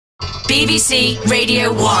BBC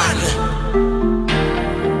Radio 1.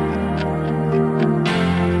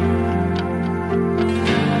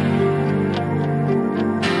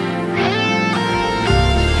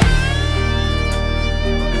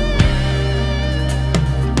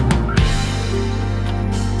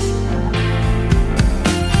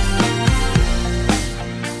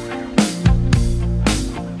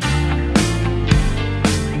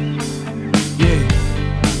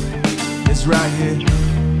 Right here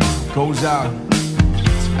goes out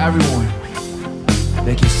to everyone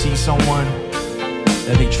that can see someone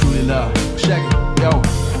that they truly love. Check it, yo.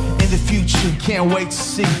 In the future, can't wait to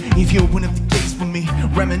see if you open up the gates for me.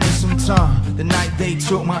 Reminisce sometime, the night they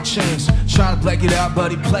took my chance. Trying to black it out,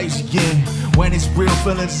 but it plays again. When it's real,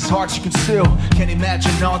 feelings it's hard to conceal. Can't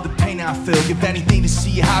imagine all the pain I feel. Give anything to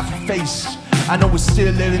see you half your face. I know we're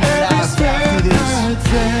still living our lives after this.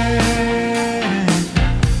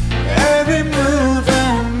 Every move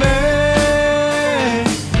I make,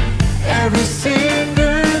 every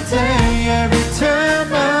single day, every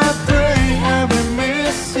time I pray, I've been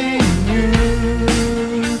missing you.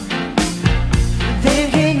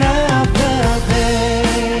 Thinking of the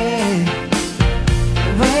day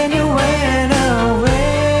when you went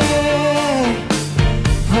away.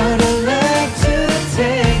 What a life to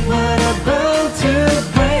take, what a boat to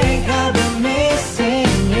break, I've been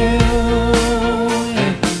missing you.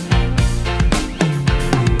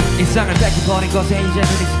 일상을 뺏겨버린 것에 이제는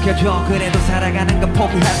익숙해져. 그래도 살아가는 건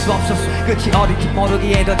포기할 수 없었어. 끝이 어딘지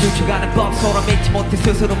모르기에 더 죽어가는 법. 서로 믿지 못해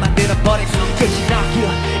스스로 만들어버린 끝이 나기야.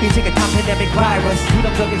 인생의 탐패데믹 바이러스.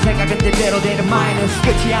 부정적인 생각은 제대로 되는 마이너스.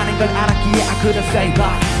 끝이 아닌 걸 알았기에 I couldn't say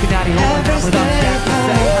bye. 그날이 오면 아무도 없이 I could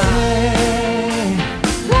say hi.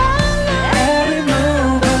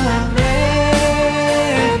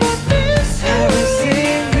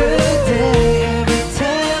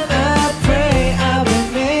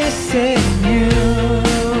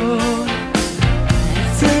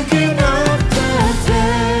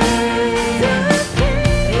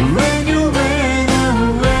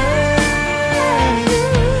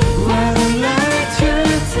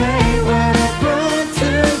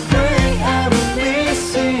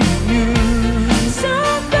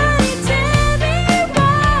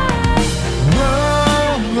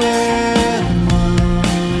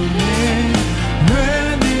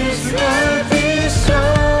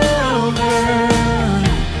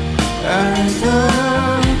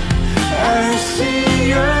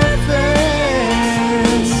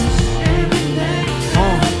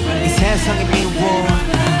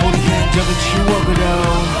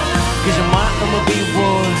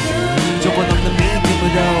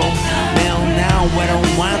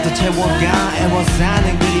 채워가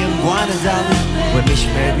애워사는 그리움과는 달리 With me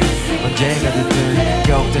baby 언제가 됐든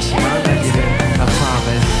꼭 다시 만나기를 I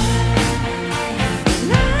promise